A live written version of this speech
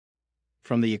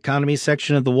From the economy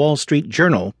section of the Wall Street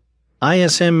Journal,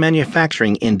 ISM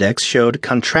Manufacturing Index showed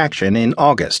contraction in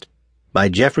August, by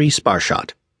Jeffrey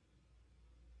Sparshott.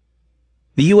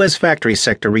 The U.S. factory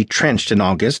sector retrenched in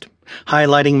August,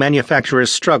 highlighting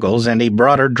manufacturers' struggles and a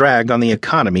broader drag on the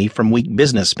economy from weak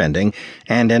business spending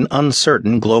and an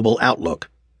uncertain global outlook.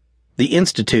 The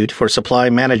Institute for Supply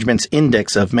Management's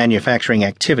index of manufacturing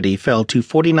activity fell to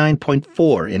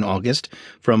 49.4 in August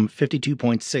from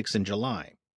 52.6 in July.